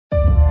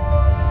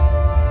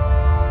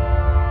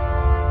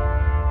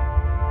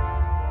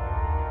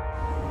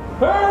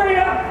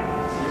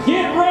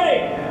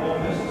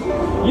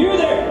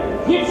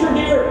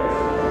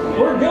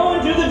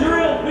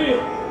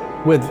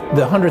With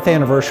the 100th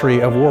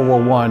anniversary of World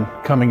War I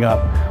coming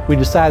up, we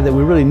decided that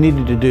we really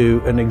needed to do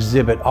an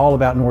exhibit all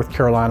about North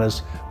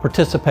Carolina's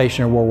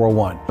participation in World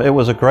War I. It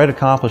was a great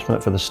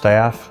accomplishment for the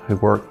staff who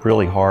worked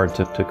really hard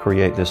to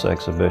create this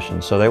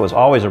exhibition. So it was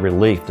always a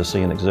relief to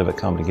see an exhibit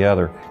come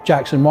together.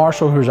 Jackson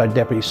Marshall, who's our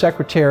Deputy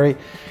Secretary,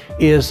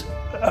 is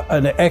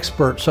an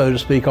expert, so to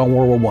speak, on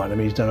World War I. I mean,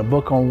 he's done a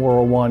book on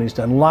World War I, he's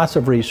done lots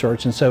of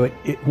research, and so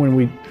when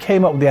we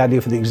came up with the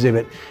idea for the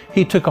exhibit,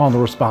 he took on the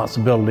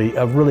responsibility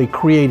of really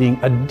creating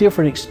a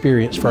different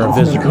experience for our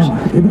visitors.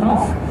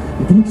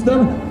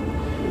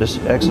 This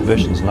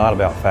exhibition is not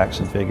about facts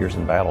and figures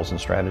and battles and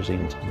strategy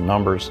and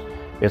numbers.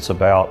 It's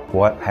about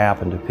what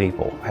happened to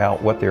people,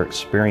 what their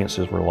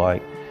experiences were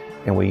like.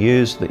 And we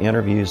used the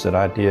interviews that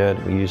I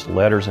did, we used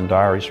letters and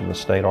diaries from the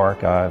state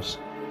archives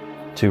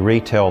to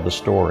retell the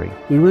story.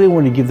 We really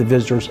wanted to give the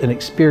visitors an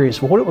experience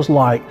of what it was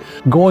like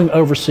going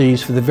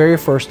overseas for the very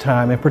first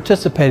time and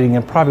participating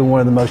in probably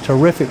one of the most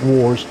horrific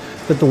wars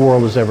that the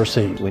world has ever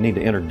seen. We need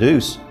to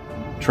introduce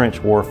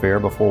trench warfare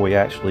before we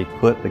actually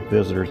put the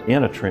visitors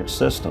in a trench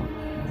system.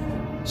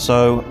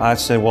 So I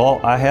said,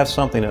 well, I have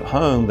something at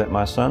home that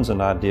my sons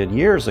and I did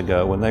years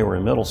ago when they were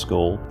in middle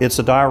school. It's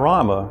a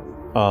diorama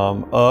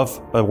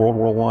of a World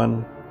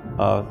War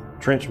I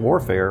trench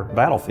warfare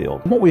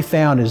battlefield. What we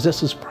found is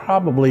this is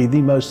probably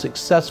the most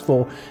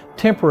successful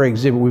temporary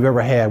exhibit we've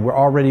ever had. We're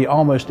already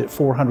almost at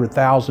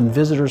 400,000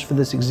 visitors for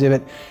this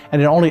exhibit,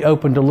 and it only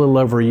opened a little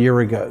over a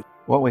year ago.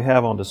 What we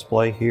have on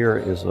display here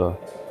is a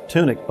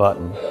tunic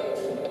button.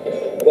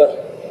 Well,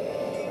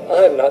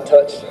 I am not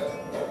touched.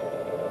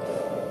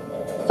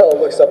 The fellow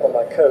looks up on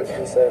my coat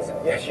and says,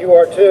 "Yes, you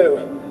are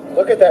too.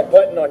 Look at that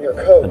button on your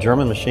coat." A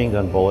German machine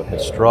gun bullet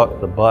had struck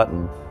the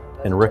button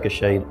and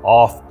ricocheted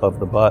off of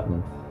the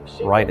button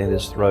right at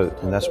his throat,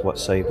 and that's what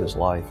saved his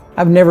life.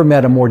 I've never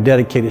met a more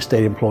dedicated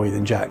state employee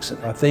than Jackson.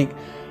 I think,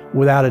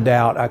 without a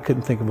doubt, I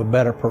couldn't think of a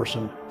better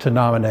person to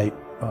nominate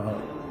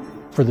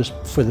for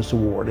this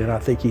award, and I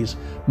think he's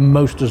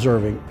most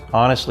deserving.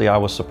 Honestly, I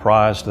was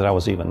surprised that I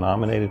was even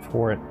nominated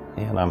for it,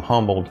 and I'm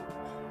humbled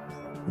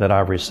that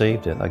I've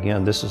received it.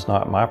 Again, this is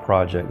not my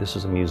project, this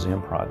is a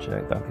museum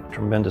project. I've got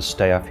tremendous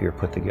staff here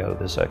put together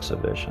this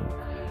exhibition.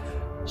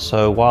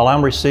 So while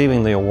I'm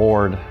receiving the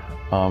award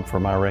for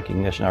my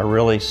recognition, I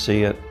really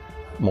see it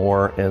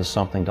more as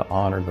something to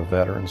honor the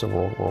veterans of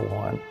World War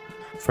I.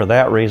 For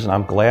that reason,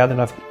 I'm glad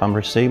that I'm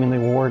receiving the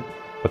award,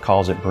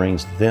 because it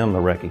brings them the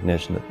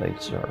recognition that they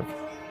deserve.